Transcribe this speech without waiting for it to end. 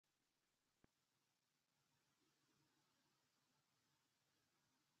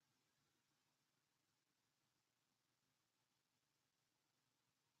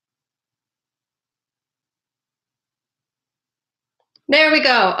There we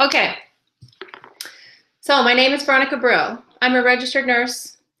go. Okay. So my name is Veronica Brill. I'm a registered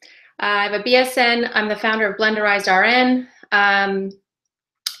nurse. I have a BSN. I'm the founder of Blenderized RN.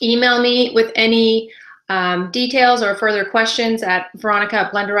 Email me with any details or further questions at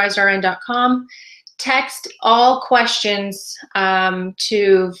veronica@blenderizedrn.com. Text all questions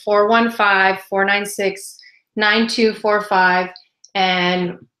to 415-496-9245.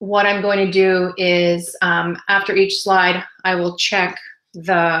 And what I'm going to do is after each slide, I will check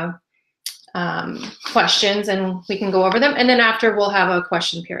the questions and we can go over them. And then after we'll have a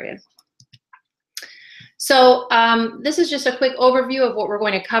question period. So this is just a quick overview of what we're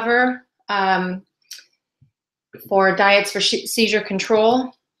going to cover for diets for seizure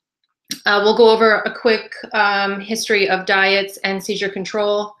control. We'll go over a quick history of diets and seizure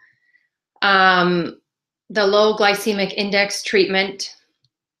control, the low glycemic index treatment,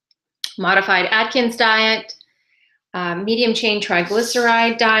 modified Atkins diet, medium chain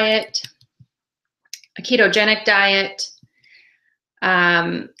triglyceride diet, a ketogenic diet,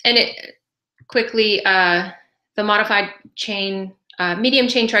 and quickly, the modified chain, medium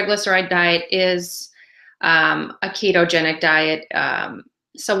chain triglyceride diet is a ketogenic diet.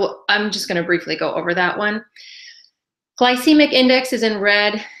 So I'm just going to briefly go over that one. Glycemic index is in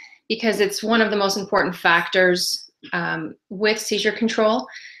red because it's one of the most important factors with seizure control.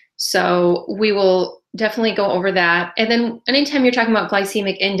 So we will definitely go over that. And then anytime you're talking about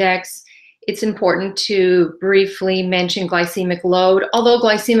glycemic index, it's important to briefly mention glycemic load, although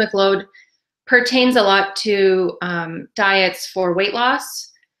glycemic load pertains a lot to diets for weight loss.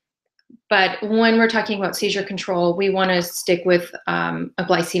 But when we're talking about seizure control, we want to stick with a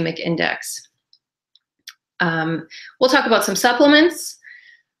glycemic index. We'll talk about some supplements,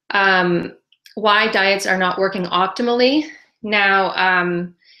 why diets are not working optimally.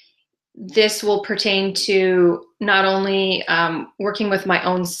 Now, this will pertain to not only working with my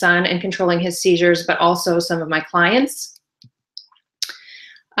own son and controlling his seizures, but also some of my clients.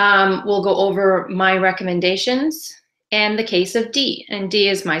 We'll go over my recommendations and the case of D, and D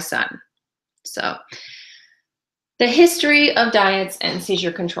is my son. So the history of diets and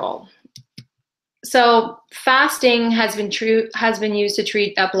seizure control. So fasting has been used to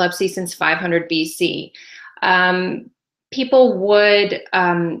treat epilepsy since 500 BC. People would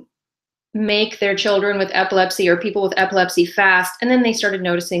make their children with epilepsy or people with epilepsy fast, and then they started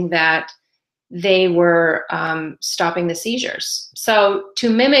noticing that they were stopping the seizures. So to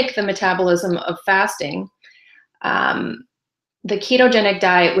mimic the metabolism of fasting, the ketogenic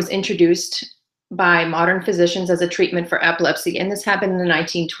diet was introduced by modern physicians as a treatment for epilepsy, and this happened in the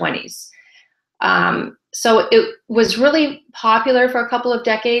 1920s. So it was really popular for a couple of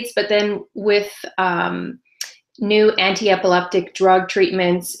decades, but then with new anti-epileptic drug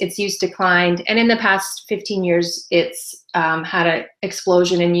treatments, its use declined, and in the past 15 years, it's had an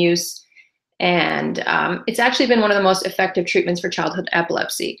explosion in use, and it's actually been one of the most effective treatments for childhood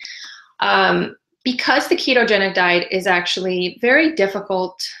epilepsy. Because the ketogenic diet is actually very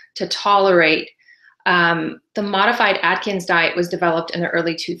difficult to tolerate, the modified Atkins diet was developed in the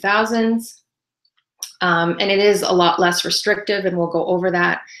early 2000s, and it is a lot less restrictive, and we'll go over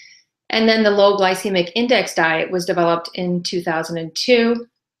that. And then the low glycemic index diet was developed in 2002.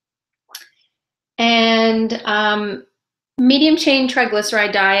 And medium chain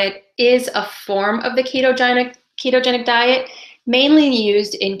triglyceride diet is a form of the ketogenic diet, mainly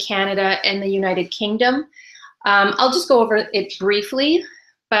used in Canada and the United Kingdom. I'll just go over it briefly,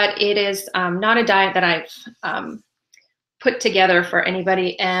 but it is not a diet that I've put together for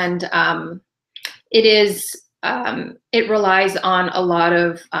anybody, and it relies on a lot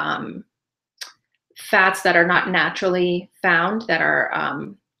of fats that are not naturally found, that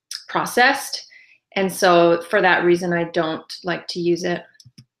are processed, and so for that reason I don't like to use it.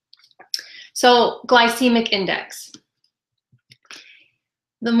 So glycemic index.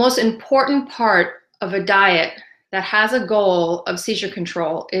 The most important part of a diet that has a goal of seizure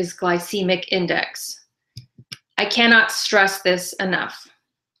control is glycemic index. I cannot stress this enough.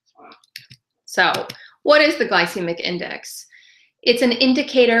 So what is the glycemic index? It's an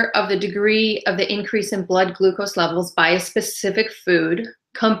indicator of the degree of the increase in blood glucose levels by a specific food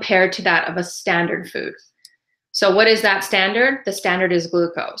compared to that of a standard food. So what is that standard? The standard is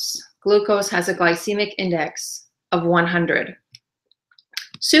glucose. Glucose has a glycemic index of 100.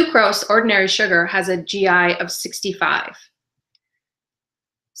 Sucrose, ordinary sugar, has a GI of 65.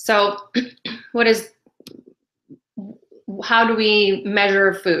 So how do we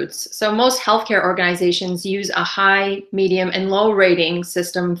measure foods? So most healthcare organizations use a high, medium, and low rating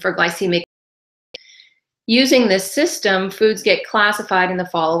system for glycemic. Using this system, foods get classified in the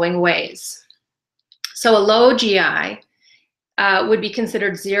following ways. So a low GI would be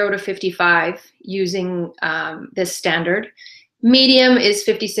considered 0 to 55 using this standard. Medium is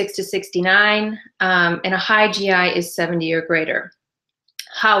 56 to 69, and a high GI is 70 or greater.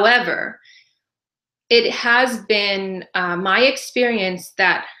 However, it has been my experience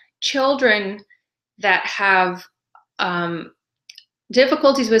that children that have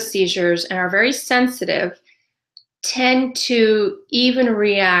difficulties with seizures and are very sensitive tend to even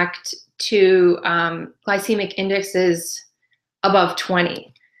react to glycemic indexes above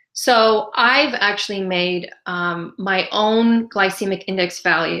 20. So I've actually made my own glycemic index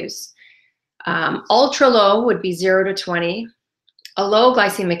values. Ultra low would be 0 to 20. A low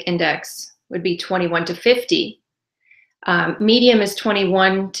glycemic index would be 21 to 50. Medium is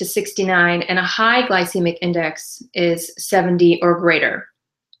 21 to 69, and a high glycemic index is 70 or greater.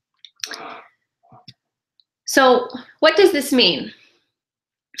 So what does this mean?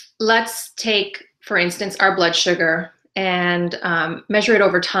 Let's take, for instance, our blood sugar and measure it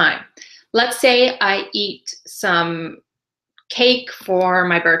over time. Let's say I eat some cake for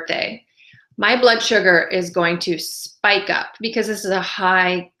my birthday. My blood sugar is going to spike up because this is a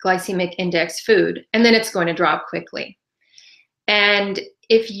high glycemic index food, and then it's going to drop quickly. And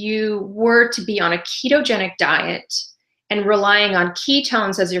if you were to be on a ketogenic diet and relying on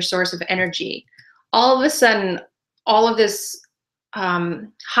ketones as your source of energy, all of a sudden, all of this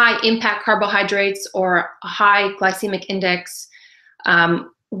high impact carbohydrates or a high glycemic index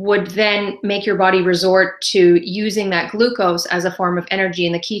would then make your body resort to using that glucose as a form of energy,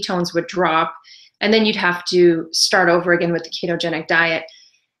 and the ketones would drop, and then you'd have to start over again with the ketogenic diet.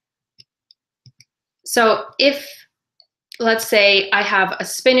 So if, let's say, I have a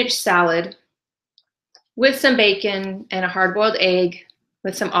spinach salad with some bacon and a hard-boiled egg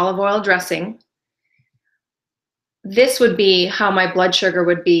with some olive oil dressing, this would be how my blood sugar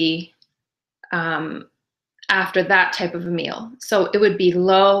would be after that type of a meal. So it would be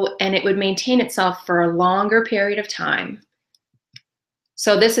low, and it would maintain itself for a longer period of time.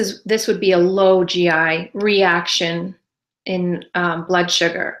 So this would be a low GI reaction in blood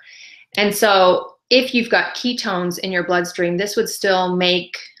sugar. And so if you've got ketones in your bloodstream, this would still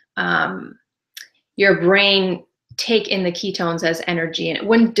make your brain take in the ketones as energy, and it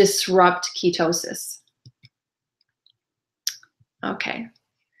wouldn't disrupt ketosis. Okay,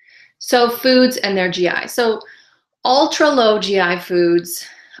 so foods and their GI. So ultra low GI foods,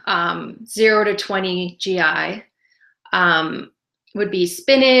 0 to 20 GI, would be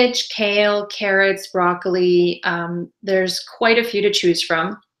spinach, kale, carrots, broccoli. There's quite a few to choose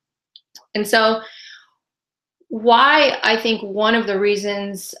from. And so why I think one of the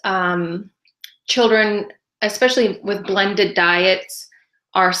reasons children, especially with blended diets,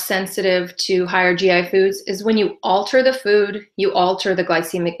 are sensitive to higher GI foods is when you alter the food, you alter the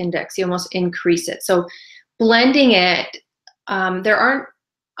glycemic index, you almost increase it. So blending it, there aren't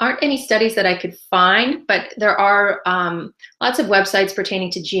any studies that I could find, but there are lots of websites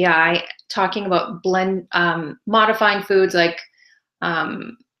pertaining to GI talking about modifying foods, like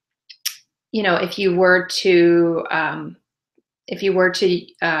you know, if you were to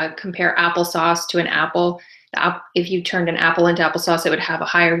compare applesauce to an apple, if you turned an apple into applesauce, it would have a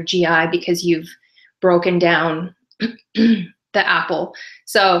higher GI because you've broken down the apple.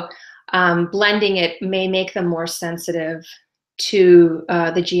 So blending it may make them more sensitive to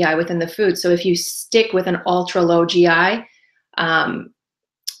the GI within the food. So if you stick with an ultra low GI,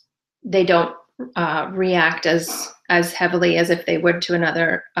 they don't react as heavily as if they would to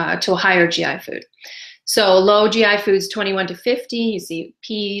a higher GI food. So low GI foods, 21 to 50, you see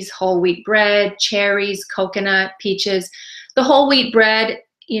peas, whole wheat bread, cherries, coconut, peaches. The whole wheat bread,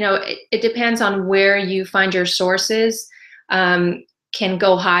 you know, it depends on where you find your sources, can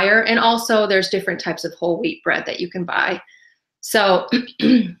go higher. And also there's different types of whole wheat bread that you can buy. So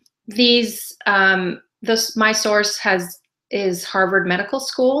my source is Harvard Medical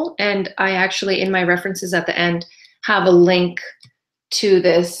School, and I actually, in my references at the end, have a link to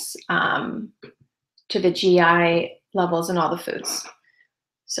this, to the GI levels in all the foods.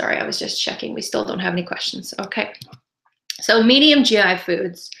 Sorry, I was just checking. We still don't have any questions. Okay. So medium GI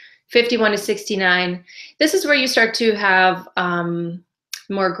foods, 51 to 69. This is where you start to have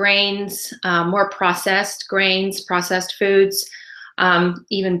more grains, more processed grains, processed foods,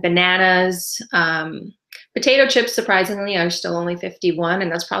 even bananas. Potato chips, surprisingly, are still only 51, and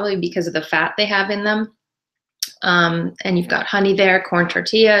that's probably because of the fat they have in them. And you've got honey there, corn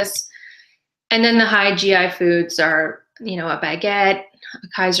tortillas. And then the high GI foods are, you know, a baguette, a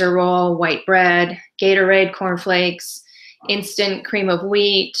Kaiser roll, white bread, Gatorade, cornflakes, instant cream of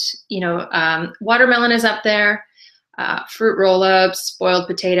wheat, you know, watermelon is up there, fruit roll-ups, boiled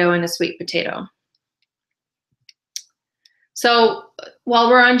potato, and a sweet potato. So while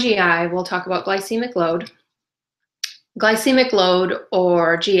we're on GI, we'll talk about glycemic load. Glycemic load,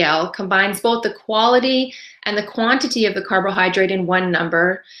 or GL, combines both the quality and the quantity of the carbohydrate in one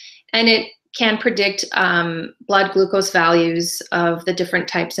number, and it can predict blood glucose values of the different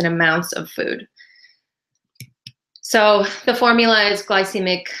types and amounts of food. So the formula is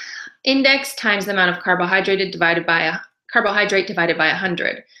glycemic index times the amount of carbohydrate divided by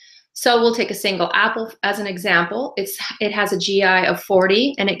 100. So we'll take a single apple as an example. It has a GI of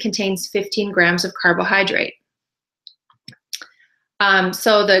 40 and it contains 15 grams of carbohydrate.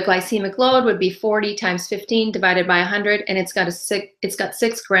 So the glycemic load would be 40 times 15 divided by 100, and it's got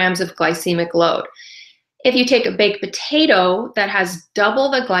 6 grams of glycemic load. If you take a baked potato that has double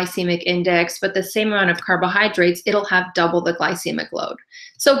the glycemic index but the same amount of carbohydrates, it'll have double the glycemic load.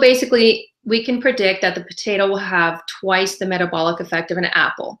 So basically, we can predict that the potato will have twice the metabolic effect of an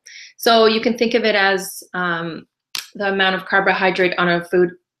apple. So you can think of it as the amount of carbohydrate in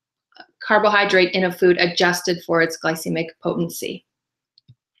a food adjusted for its glycemic potency.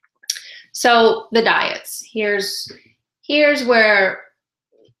 So the diets. Here's where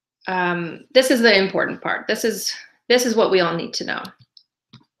this is the important part. This is what we all need to know.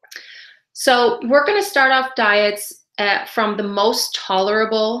 So we're going to start off diets from the most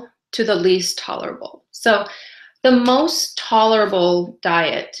tolerable to the least tolerable. So the most tolerable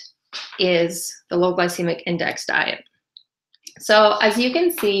diet is the low glycemic index diet. So as you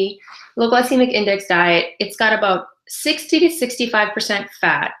can see, low glycemic index diet, it's got about 60 to 65%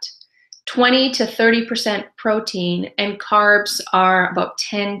 fat, 20 to 30% protein, and carbs are about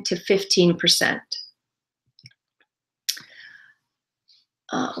 10 to 15%.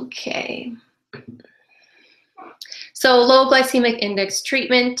 Okay. So low glycemic index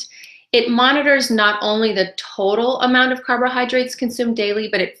treatment, it monitors not only the total amount of carbohydrates consumed daily,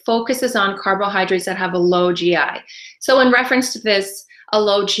 but it focuses on carbohydrates that have a low GI. So in reference to this, a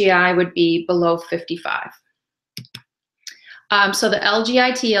low GI would be below 55. So the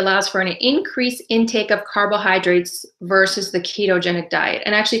LGIT allows for an increased intake of carbohydrates versus the ketogenic diet,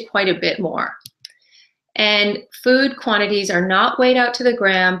 and actually quite a bit more. And food quantities are not weighed out to the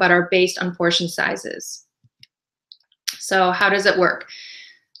gram, but are based on portion sizes. So how does it work?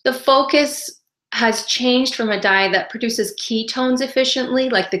 The focus has changed from a diet that produces ketones efficiently,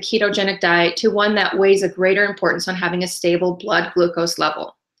 like the ketogenic diet, to one that weighs a greater importance on having a stable blood glucose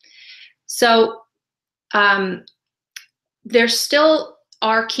level. So there still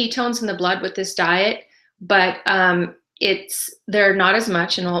are ketones in the blood with this diet, but they're not as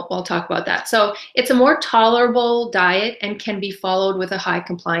much, and we'll talk about that. So it's a more tolerable diet and can be followed with a high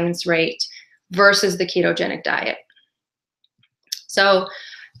compliance rate versus the ketogenic diet. So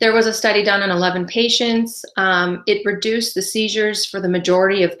there was a study done on 11 patients. It reduced the seizures for the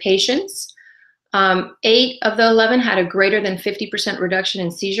majority of patients. 8 of the 11 had a greater than 50% reduction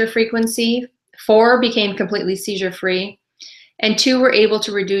in seizure frequency. 4 became completely seizure-free, and 2 were able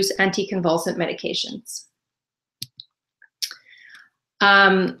to reduce anticonvulsant medications.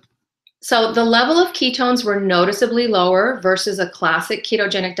 So the level of ketones were noticeably lower versus a classic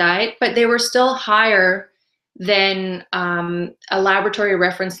ketogenic diet, but they were still higher than a laboratory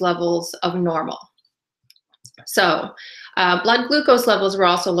reference levels of normal. So blood glucose levels were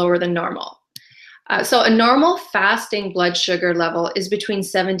also lower than normal. So a normal fasting blood sugar level is between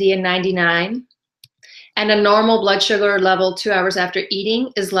 70 and 99. And a normal blood sugar level 2 hours after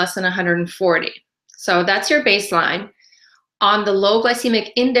eating is less than 140. So that's your baseline. On the low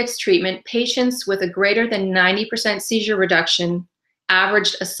glycemic index treatment, patients with a greater than 90% seizure reduction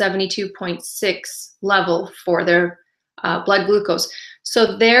averaged a 72.6 level for their blood glucose.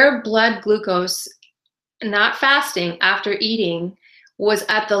 So their blood glucose, not fasting, after eating, was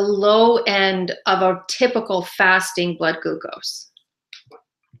at the low end of a typical fasting blood glucose.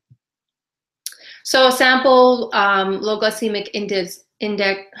 So a sample low glycemic index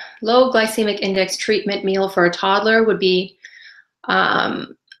treatment meal for a toddler would be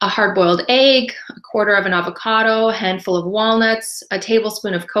a hard-boiled egg, a quarter of an avocado, a handful of walnuts, a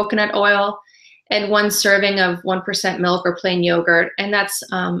tablespoon of coconut oil, and 1 serving of 1% milk or plain yogurt, and that's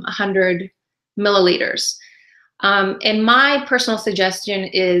 100 milliliters. And my personal suggestion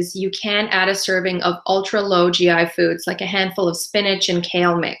is you can add a serving of ultra-low GI foods, like a handful of spinach and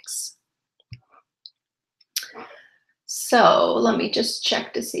kale mix. So let me just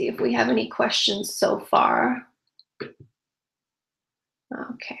check to see if we have any questions so far.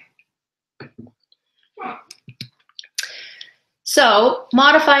 Okay. So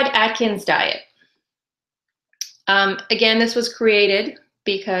modified Atkins diet. Again, this was created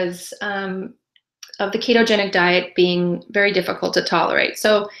because of the ketogenic diet being very difficult to tolerate.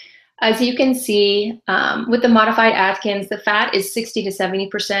 So As you can see, with the modified Atkins, the fat is 60 to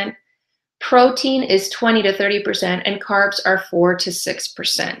 70%, protein is 20 to 30%, and carbs are 4 to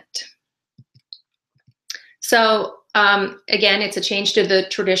 6%. So again, it's a change to the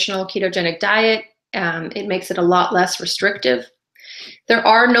traditional ketogenic diet. It makes it a lot less restrictive. There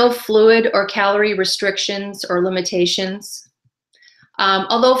are no fluid or calorie restrictions or limitations.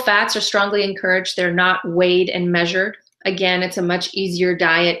 Although fats are strongly encouraged, they're not weighed and measured. Again, it's a much easier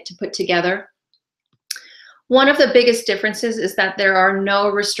diet to put together. One of the biggest differences is that there are no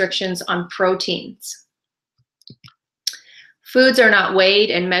restrictions on proteins. Foods are not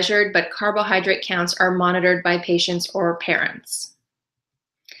weighed and measured, but carbohydrate counts are monitored by patients or parents.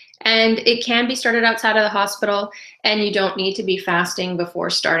 And it can be started outside of the hospital, and you don't need to be fasting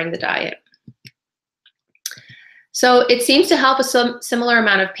before starting the diet. So it seems to help a similar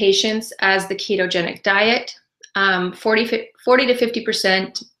amount of patients as the ketogenic diet. 40 to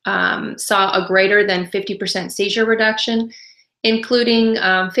 50% saw a greater than 50% seizure reduction, including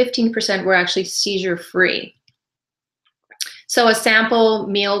 15% were actually seizure-free. So a sample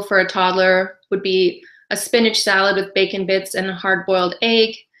meal for a toddler would be a spinach salad with bacon bits and a hard-boiled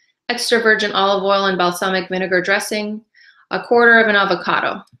egg, extra virgin olive oil and balsamic vinegar dressing, a quarter of an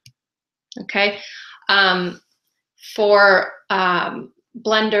avocado. Okay. For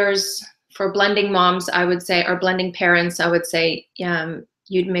blenders, for blending moms, I would say, or blending parents, I would say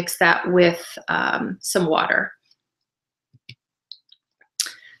you'd mix that with some water.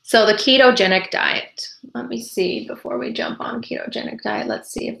 So the ketogenic diet. Let me see before we jump on ketogenic diet.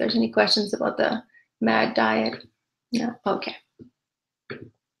 Let's see if there's any questions about the MAD diet. No, okay.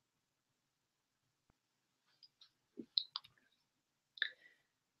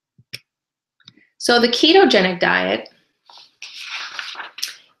 So the ketogenic diet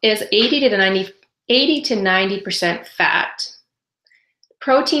is 80 to 90% fat.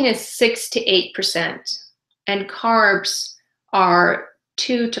 Protein is 6 to 8%, and carbs are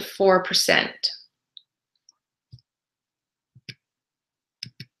 2 to 4%.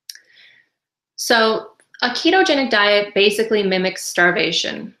 So a ketogenic diet basically mimics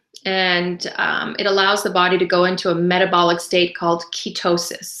starvation, and it allows the body to go into a metabolic state called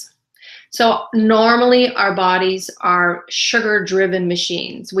ketosis. So normally our bodies are sugar-driven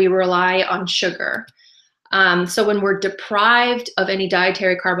machines. We rely on sugar. So when we're deprived of any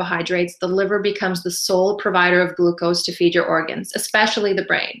dietary carbohydrates, the liver becomes the sole provider of glucose to feed your organs, especially the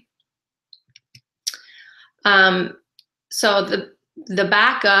brain. So the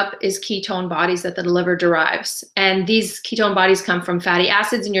backup is ketone bodies that the liver derives. And these ketone bodies come from fatty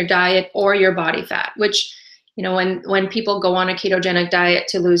acids in your diet or your body fat, which, you know, when people go on a ketogenic diet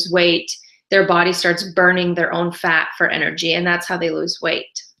to lose weight, their body starts burning their own fat for energy, and that's how they lose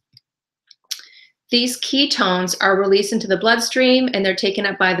weight. These ketones are released into the bloodstream, and they're taken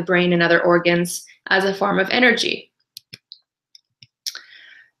up by the brain and other organs as a form of energy.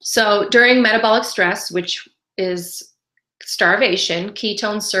 So during metabolic stress, which is starvation,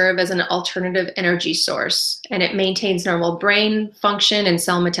 ketones serve as an alternative energy source, and it maintains normal brain function and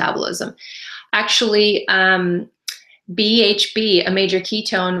cell metabolism. Actually, BHB, a major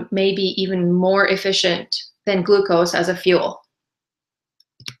ketone, may be even more efficient than glucose as a fuel.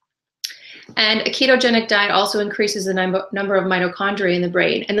 And a ketogenic diet also increases the number of mitochondria in the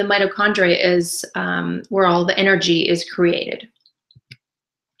brain, and the mitochondria is where all the energy is created.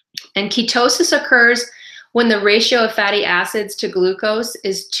 And ketosis occurs when the ratio of fatty acids to glucose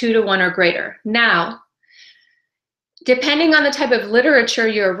is 2 to 1 or greater. Now, depending on the type of literature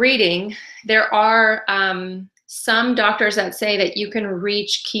you're reading, there are some doctors that say that you can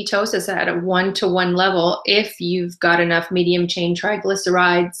reach ketosis at a 1-to-1 level if you've got enough medium chain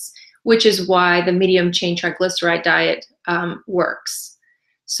triglycerides, which is why the medium chain triglyceride diet works.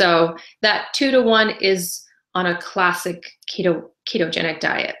 So that 2-to-1 is on a classic ketogenic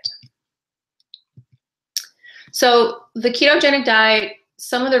diet. So the ketogenic diet,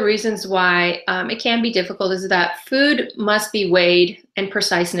 some of the reasons why it can be difficult is that food must be weighed and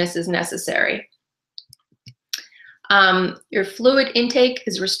preciseness is necessary. Your fluid intake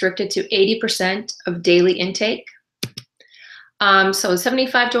is restricted to 80% of daily intake. So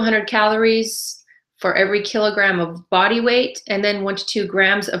 75 to 100 calories for every kilogram of body weight, and then 1 to 2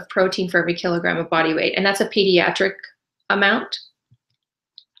 grams of protein for every kilogram of body weight. And that's a pediatric amount.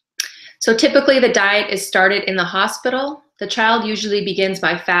 So typically the diet is started in the hospital. The child usually begins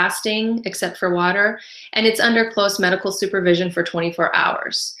by fasting, except for water, and it's under close medical supervision for 24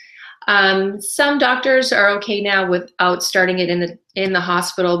 hours. Some doctors are okay now without starting it in the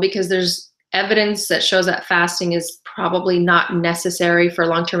hospital because there's evidence that shows that fasting is probably not necessary for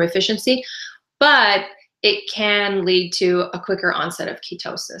long-term efficiency, but it can lead to a quicker onset of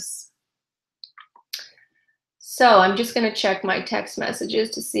ketosis. So I'm just going to check my text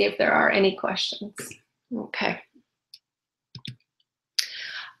messages to see if there are any questions. Okay.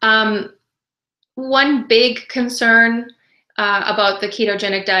 One big concern about the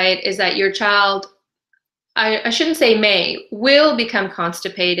ketogenic diet is that your child, I shouldn't say may, will become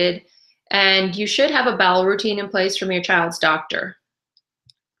constipated, and you should have a bowel routine in place from your child's doctor.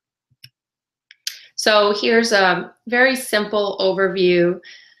 So here's a very simple overview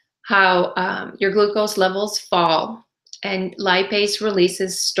how your glucose levels fall and lipase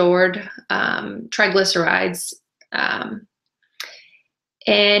releases stored triglycerides,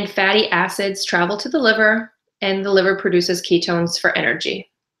 and fatty acids travel to the liver, and the liver produces ketones for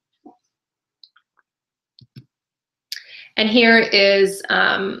energy. And here is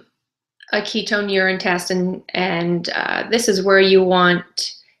a ketone urine test, and this is where you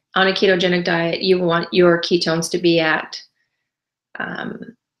want, on a ketogenic diet, you want your ketones to be at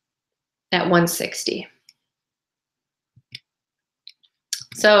 160.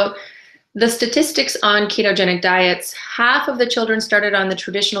 So the statistics on ketogenic diets, half of the children started on the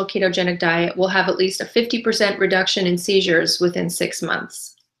traditional ketogenic diet will have at least a 50% reduction in seizures within 6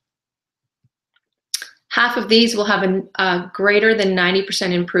 months. Half of these will have a greater than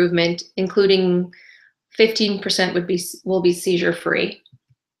 90% improvement, including 15% will be seizure-free.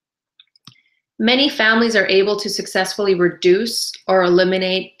 Many families are able to successfully reduce or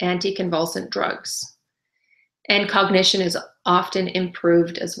eliminate anticonvulsant drugs, and cognition is often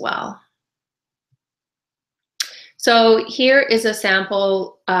improved as well. So here is a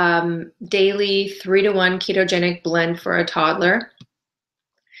sample daily 3-to-1 ketogenic blend for a toddler.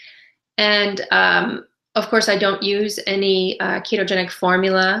 And of course, I don't use any ketogenic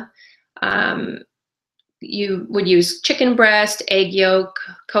formula. You would use chicken breast, egg yolk,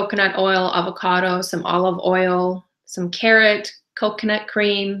 coconut oil, avocado, some olive oil, some carrot, coconut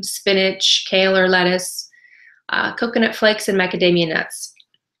cream, spinach, kale or lettuce, coconut flakes, and macadamia nuts.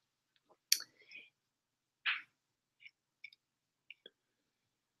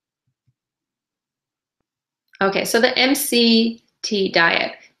 Okay, so the MCT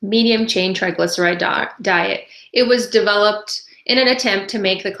diet, medium chain triglyceride diet, it was developed in an attempt to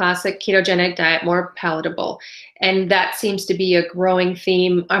make the classic ketogenic diet more palatable. And that seems to be a growing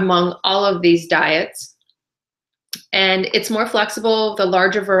theme among all of these diets. And it's more flexible, the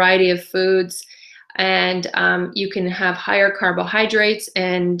larger variety of foods, and you can have higher carbohydrates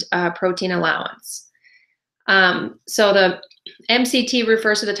and protein allowance. So the MCT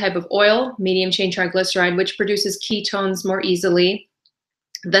refers to the type of oil, medium chain triglyceride, which produces ketones more easily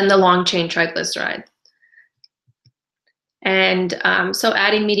than the long chain triglyceride. And so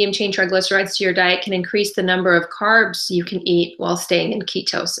adding medium chain triglycerides to your diet can increase the number of carbs you can eat while staying in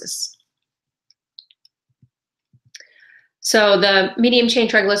ketosis. So the medium chain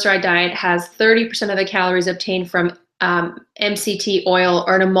triglyceride diet has 30% of the calories obtained from MCT oil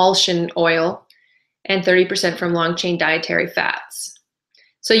or an emulsion oil, and 30% from long chain dietary fats.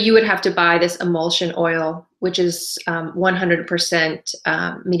 So you would have to buy this emulsion oil, which is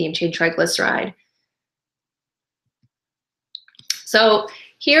 100% medium chain triglyceride. So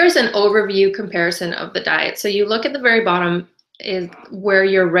here's an overview comparison of the diet. So you look at the very bottom is where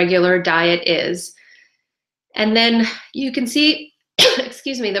your regular diet is. And then you can see,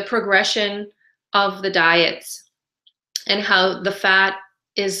 excuse me, the progression of the diets and how the fat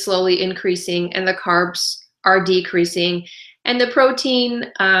is slowly increasing and the carbs are decreasing. And the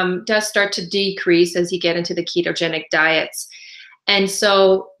protein does start to decrease as you get into the ketogenic diets. And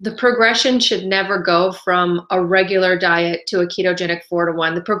so the progression should never go from a regular diet to a ketogenic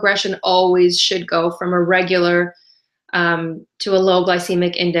 4-to-1. The progression always should go from a regular to a low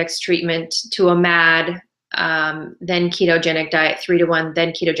glycemic index treatment to a MAD, then ketogenic diet 3-to-1,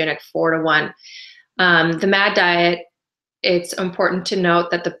 then ketogenic 4-to-1. The MAD diet, it's important to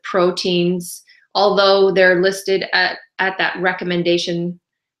note that the proteins, although they're listed at that recommendation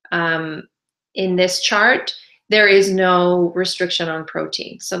in this chart, there is no restriction on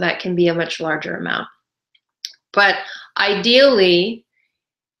protein. So that can be a much larger amount. But ideally,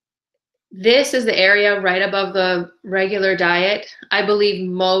 this is the area right above the regular diet. I believe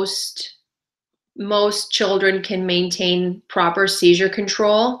most children can maintain proper seizure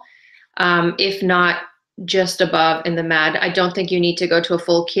control, if not just above in the MAD. I don't think you need to go to a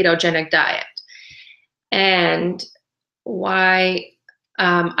full ketogenic diet. And why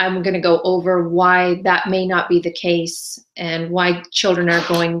I'm going to go over why that may not be the case and why children are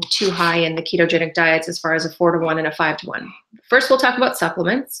going too high in the ketogenic diets as far as a 4-to-1 and a 5-to-1. First, we'll talk about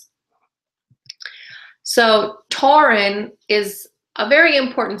supplements. So taurine is a very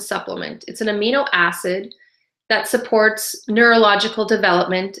important supplement. It's an amino acid that supports neurological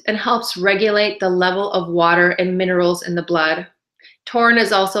development and helps regulate the level of water and minerals in the blood. Taurine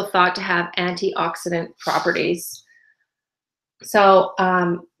is also thought to have antioxidant properties. So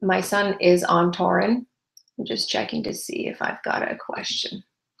my son is on taurine. I'm just checking to see if I've got a question.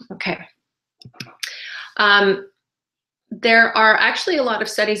 Okay. There are actually a lot of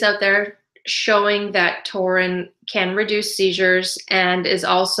studies out there showing that taurine can reduce seizures and is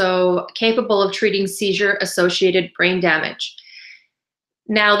also capable of treating seizure-associated brain damage.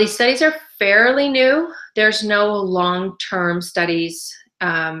 Now, these studies are fairly new. There's no long-term studies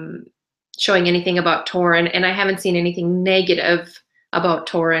showing anything about taurine, and I haven't seen anything negative about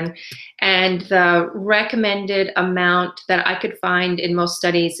taurine. And the recommended amount that I could find in most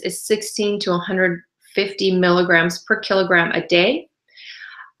studies is 16 to 150 milligrams per kilogram a day.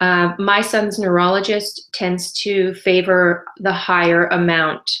 My son's neurologist tends to favor the higher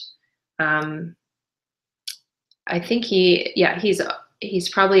amount. I think he's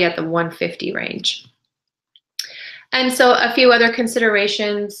probably at the 150 range. And so a few other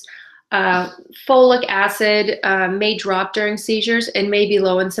considerations. Folic acid may drop during seizures and may be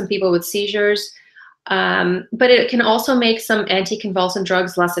low in some people with seizures, but it can also make some anticonvulsant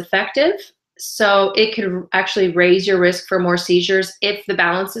drugs less effective. So it could actually raise your risk for more seizures if the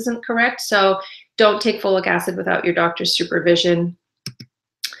balance isn't correct. So don't take folic acid without your doctor's supervision.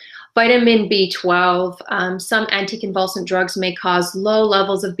 Vitamin B12, some anticonvulsant drugs may cause low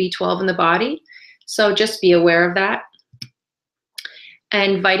levels of B12 in the body. So just be aware of that.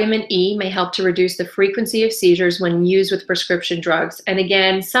 And vitamin E may help to reduce the frequency of seizures when used with prescription drugs. And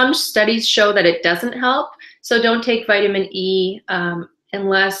again, some studies show that it doesn't help. So don't take vitamin E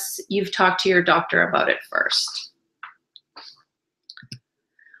unless you've talked to your doctor about it first.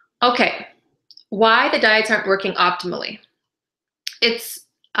 Okay, why the diets aren't working optimally. It's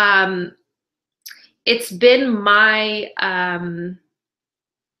been my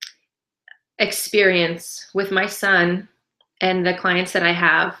experience with my son and the clients that I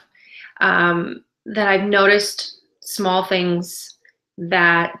have, that I've noticed small things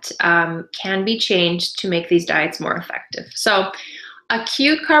that can be changed to make these diets more effective. So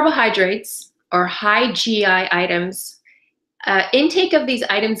acute carbohydrates or high GI items, intake of these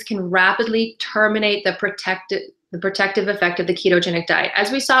items can rapidly terminate the protective effect of the ketogenic diet.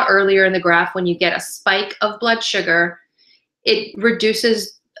 As we saw earlier in the graph, when you get a spike of blood sugar, it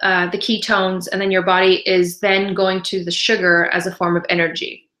reduces the ketones, and then your body is then going to the sugar as a form of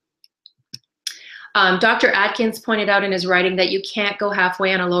energy. Dr. Atkins pointed out in his writing that you can't go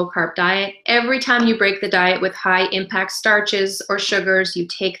halfway on a low-carb diet. Every time you break the diet with high-impact starches or sugars, you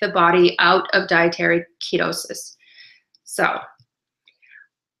take the body out of dietary ketosis. So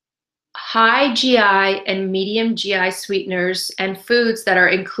high GI and medium GI sweeteners and foods that are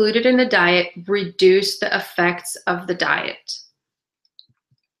included in the diet reduce the effects of the diet.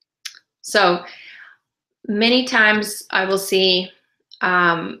 So many times I will see,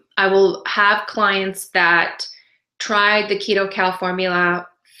 I will have clients that tried the keto-cal formula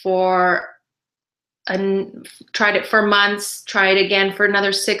tried it for months, tried it again for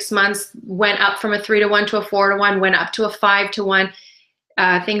another 6 months, went up from a 3-to-1 to a 4-to-1, went up to a 5-to-1.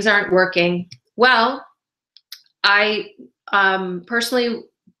 Things aren't working. Well, I personally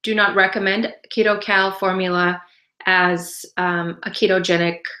do not recommend keto-cal formula as a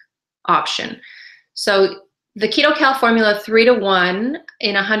ketogenic option. So the keto-cal formula 3-to-1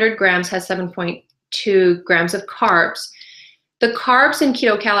 in 100 grams has 7.2 grams of carbs. The carbs in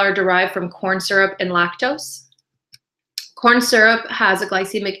keto-cal are derived from corn syrup and lactose. Corn syrup has a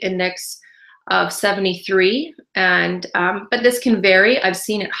glycemic index of 73, and but this can vary. I've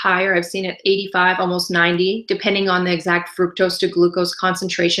seen it higher. I've seen it 85, almost 90, depending on the exact fructose to glucose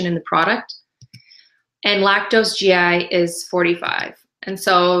concentration in the product. And lactose GI is 45. And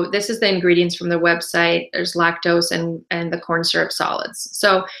so this is the ingredients from the website. There's lactose and the corn syrup solids.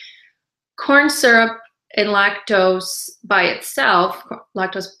 So corn syrup and lactose by itself,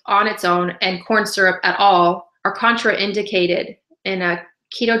 lactose on its own, and corn syrup at all are contraindicated in a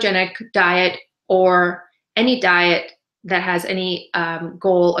ketogenic diet or any diet that has any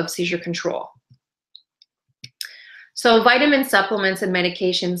goal of seizure control. So vitamin supplements and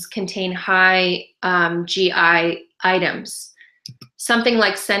medications contain high GI items. Something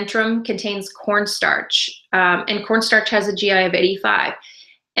like Centrum contains cornstarch, and cornstarch has a GI of 85.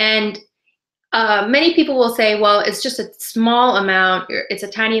 And many people will say, well, it's just a small amount, it's a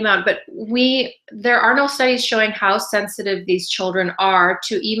tiny amount, but there are no studies showing how sensitive these children are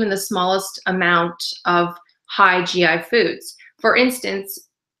to even the smallest amount of high GI foods. For instance,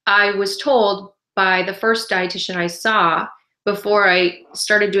 I was told by the first dietitian I saw before I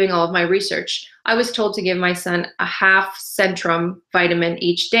started doing all of my research, I was told to give my son a half Centrum vitamin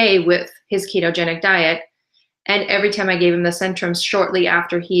each day with his ketogenic diet. And every time I gave him the Centrum, shortly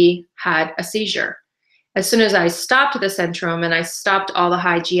after he had a seizure. As soon as I stopped the Centrum and I stopped all the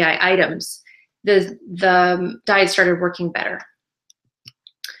high GI items, the diet started working better.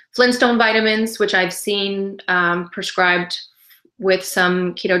 Flintstone vitamins, which I've seen prescribed with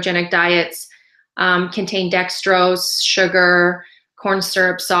some ketogenic diets, contain dextrose, sugar, corn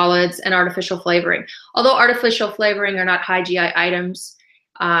syrup, solids, and artificial flavoring. Although artificial flavoring are not high GI items,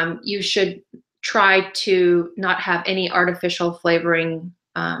 you should try to not have any artificial flavoring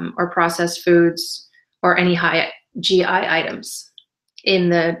or processed foods or any high GI items in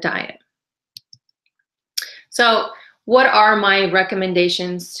the diet. So what are my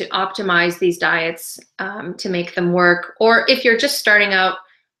recommendations to optimize these diets to make them work? Or if you're just starting out,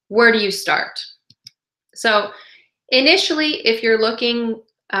 where do you start? So initially, if you're looking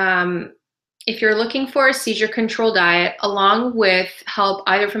for a seizure control diet, along with help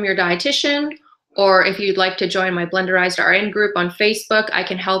either from your dietitian, or if you'd like to join my Blenderized RN group on Facebook, I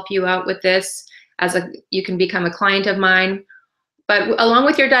can help you out with this. You can become a client of mine. But along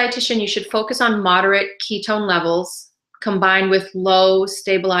with your dietitian, you should focus on moderate ketone levels combined with low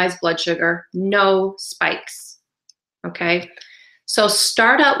stabilized blood sugar, no spikes. Okay. So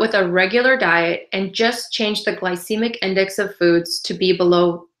start out with a regular diet and just change the glycemic index of foods to be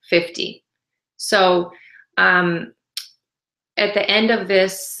below 50. So at the end of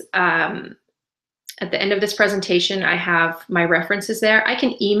this presentation, I have my references there. I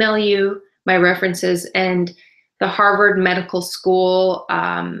can email you my references and the Harvard Medical School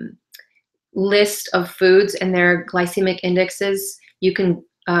list of foods and their glycemic indexes. You can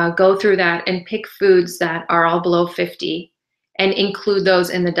go through that and pick foods that are all below 50 and include those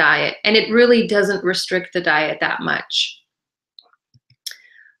in the diet. And it really doesn't restrict the diet that much.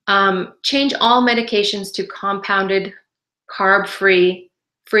 Change all medications to compounded, carb-free,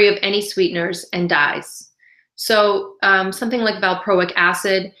 free of any sweeteners and dyes. So something like valproic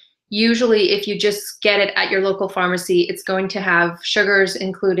acid, usually if you just get it at your local pharmacy, it's going to have sugars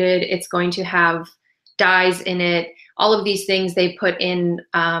included, it's going to have dyes in it. All of these things they put in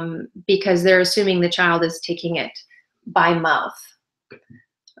because they're assuming the child is taking it by mouth.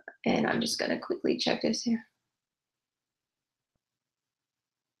 And I'm just gonna quickly check this here.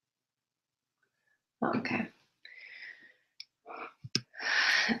 Okay.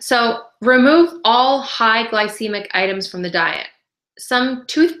 So remove all high glycemic items from the diet. Some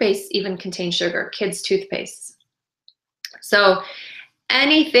toothpaste even contain sugar, kids' toothpastes. So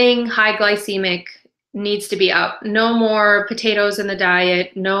anything high glycemic needs to be out. No more potatoes in the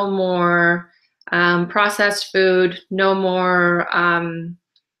diet, no more processed food, no more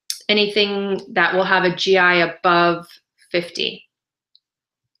anything that will have a GI above 50.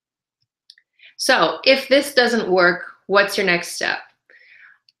 So if this doesn't work, what's your next step?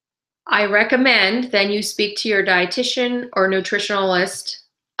 I recommend then you speak to your dietitian or nutritionalist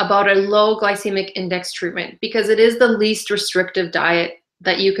about a low glycemic index treatment because it is the least restrictive diet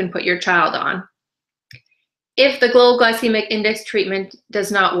that you can put your child on. If the low glycemic index treatment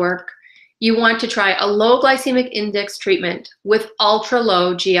does not work, you want to try a low glycemic index treatment with ultra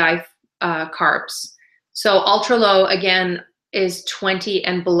low GI carbs. So ultra low again is 20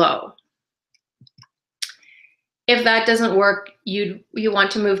 and below. If that doesn't work, you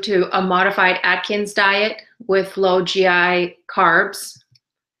want to move to a modified Atkins diet with low GI carbs.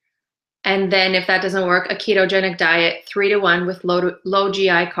 And then if that doesn't work, a ketogenic diet, 3-to-1 with low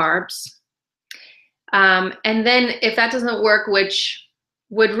GI carbs. And then if that doesn't work, which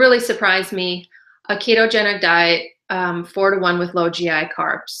would really surprise me, a ketogenic diet, 4-to-1 with low GI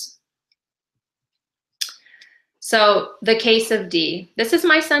carbs. So the case of D. This is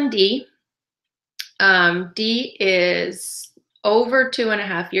my son D. D is over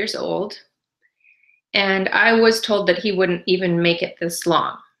 2.5 years old, and I was told that he wouldn't even make it this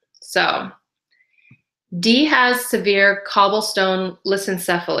long. So D has severe cobblestone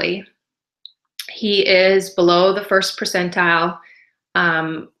lissencephaly. He is below the first percentile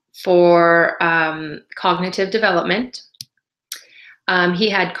for cognitive development. He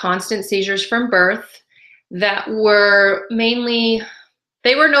had constant seizures from birth that were mainly,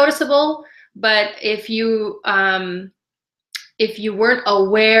 they were noticeable, but if you weren't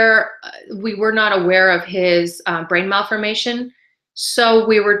aware, we were not aware of his brain malformation. So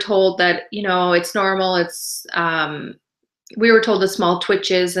we were told that, you know, it's normal. It's, we were told the small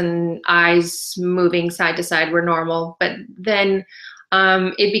twitches and eyes moving side to side were normal, but then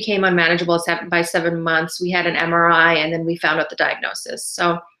it became unmanageable by 7 months. We had an MRI and then we found out the diagnosis.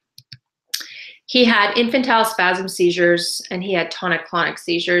 So He had infantile spasm seizures and he had tonic-clonic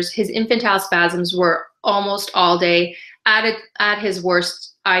seizures. His infantile spasms were almost all day. At his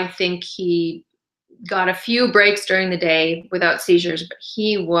worst, I think he got a few breaks during the day without seizures, but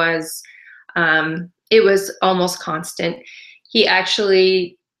he was, it was almost constant. He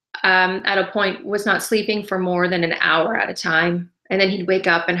actually, at a point, was not sleeping for more than an hour at a time. And then he'd wake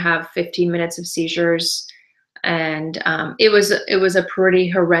up and have 15 minutes of seizures. And it was a pretty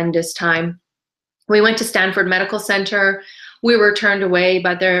horrendous time. We went to Stanford Medical Center. We were turned away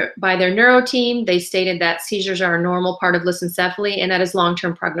by their neuro team. They stated that seizures are a normal part of lissencephaly and that his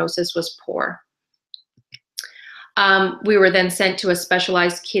long-term prognosis was poor. We were then sent to a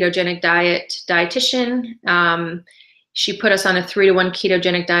specialized ketogenic dietitian. She put us on a 3-to-1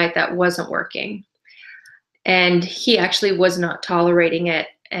 ketogenic diet that wasn't working. And he actually was not tolerating it.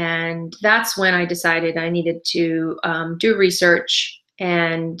 And that's when I decided I needed to do research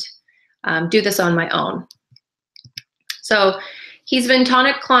and do this on my own. So he's been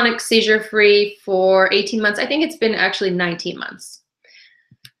tonic-clonic seizure-free for 18 months. I think it's been actually 19 months.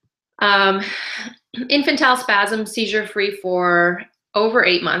 Infantile spasm seizure-free for over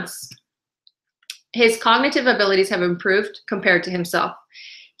 8 months. His cognitive abilities have improved compared to himself.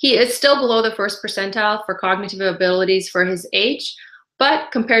 He is still below the first percentile for cognitive abilities for his age, but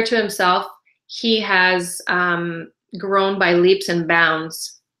compared to himself, he has grown by leaps and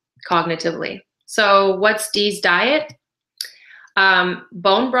bounds cognitively. So what's Dee's diet?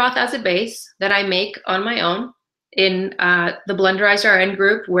 Bone broth as a base that I make on my own. In the Blenderized RN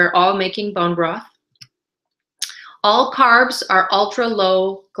group, we're all making bone broth. All carbs are ultra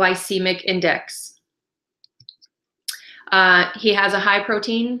low glycemic index. He has a high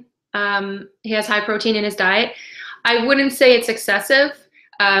protein. He has high protein in his diet. I wouldn't say it's excessive.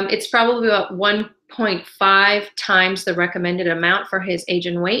 It's probably about 1.5 times the recommended amount for his age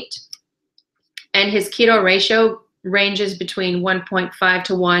and weight. And his keto ratio ranges between 1.5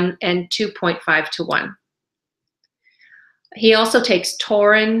 to 1 and 2.5 to 1. He also takes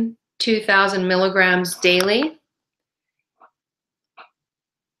taurine, 2,000 milligrams daily.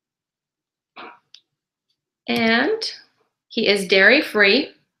 And he is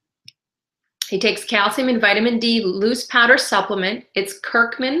dairy-free. He takes calcium and vitamin D loose powder supplement. It's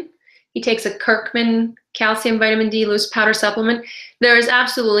Kirkman. He takes a Kirkman calcium vitamin D loose powder supplement. There is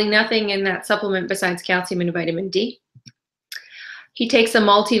absolutely nothing in that supplement besides calcium and vitamin D. He takes a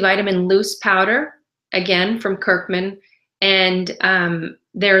multivitamin loose powder, again from Kirkman, and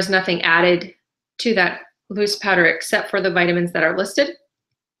there is nothing added to that loose powder except for the vitamins that are listed.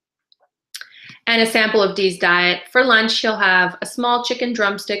 And a sample of Dee's diet. For lunch, he'll have a small chicken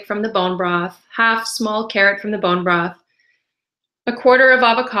drumstick from the bone broth, half small carrot from the bone broth, a quarter of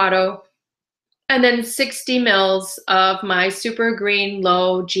avocado, and then 60 mils of my super green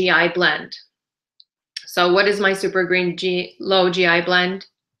low GI blend. So what is my super green low GI blend?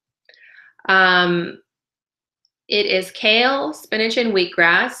 It is kale, spinach, and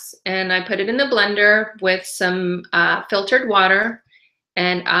wheatgrass, and I put it in the blender with some filtered water,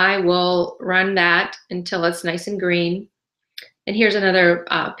 and I will run that until it's nice and green. And here's another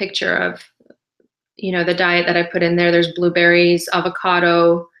picture of, you know, the diet that I put in there. There's blueberries,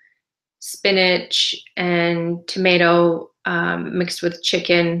 avocado, spinach, and tomato mixed with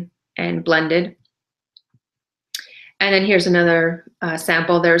chicken and blended. And then here's another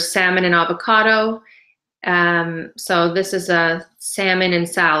sample. There's salmon and avocado. So this is a salmon and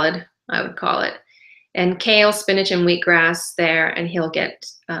salad, I would call it. And kale, spinach, and wheatgrass there, and he'll get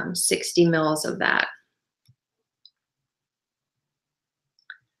 60 mils of that.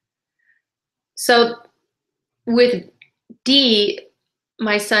 So with Dee,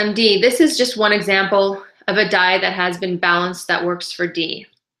 my son Dee, this is just one example of a diet that has been balanced that works for Dee.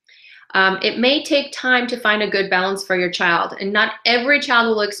 It may take time to find a good balance for your child, and not every child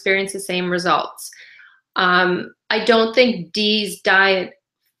will experience the same results. I don't think Dee's diet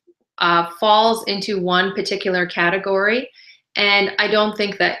falls into one particular category, and I don't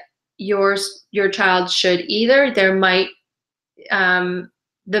think that your child should either. There might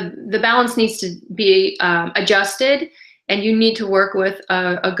the balance needs to be adjusted, and you need to work with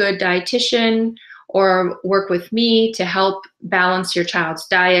a good dietitian or work with me to help balance your child's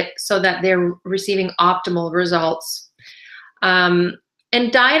diet so that they're receiving optimal results. And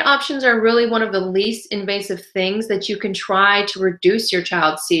diet options are really one of the least invasive things that you can try to reduce your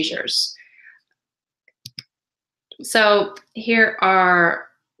child's seizures. So here are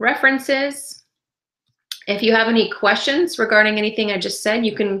references. If you have any questions regarding anything I just said,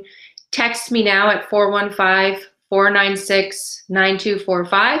 you can text me now at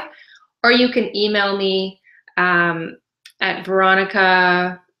 415-496-9245, or you can email me at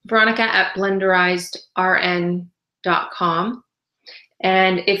Veronica veronica@blenderizedrn.com.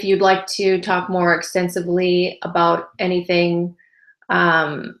 And if you'd like to talk more extensively about anything,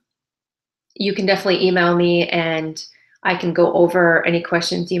 you can definitely email me and I can go over any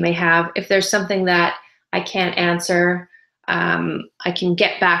questions you may have. If there's something that I can't answer, I can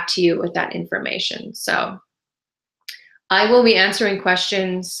get back to you with that information. So I will be answering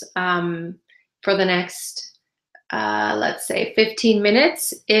questions for the next, let's say, 15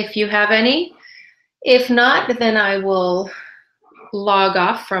 minutes if you have any. If not, then I will log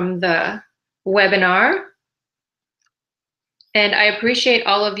off from the webinar. And I appreciate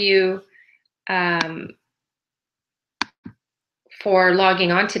all of you for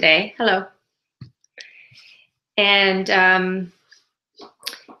logging on today. Hello. And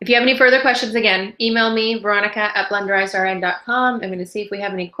if you have any further questions, again, email me, veronica@blenderizedrn.com. I'm going to see if we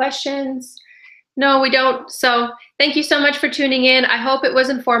have any questions. No, we don't. So thank you so much for tuning in. I hope it was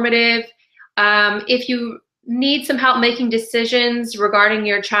informative. If you need some help making decisions regarding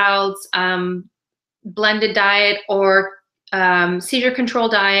your child's blended diet or seizure control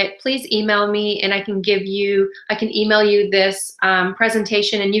diet, please email me and I can email you this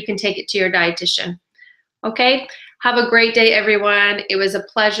presentation and you can take it to your dietitian. Okay, have a great day, everyone. It was a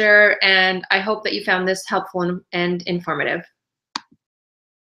pleasure, and I hope that you found this helpful and informative.